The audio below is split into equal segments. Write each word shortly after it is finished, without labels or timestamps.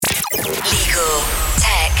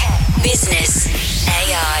Business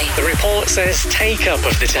AI. The report says take-up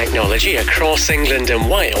of the technology across England and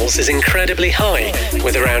Wales is incredibly high,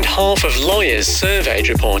 with around half of lawyers surveyed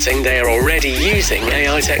reporting they are already using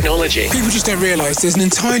AI technology. People just don't realise there's an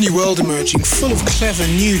entire new world emerging full of clever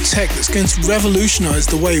new tech that's going to revolutionise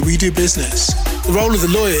the way we do business. The role of the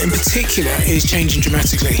lawyer in particular is changing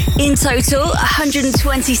dramatically. In total,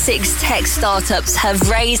 126 tech startups have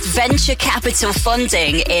raised venture capital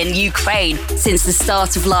funding in Ukraine since the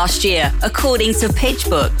start of last year, according to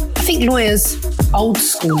PitchBook. I think lawyers, old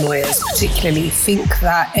school lawyers particularly, think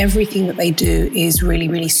that everything that they do is really,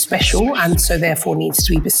 really special and so therefore needs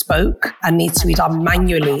to be bespoke and needs to be done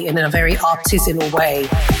manually in a very artisanal way.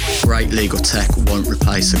 Great legal tech won't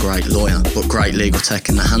replace a great lawyer, but great legal tech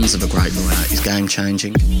in the hands of a great lawyer is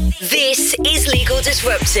game-changing. This is Legal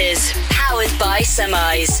Disruptors, powered by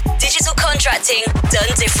Semis. Digital contracting done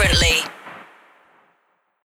differently.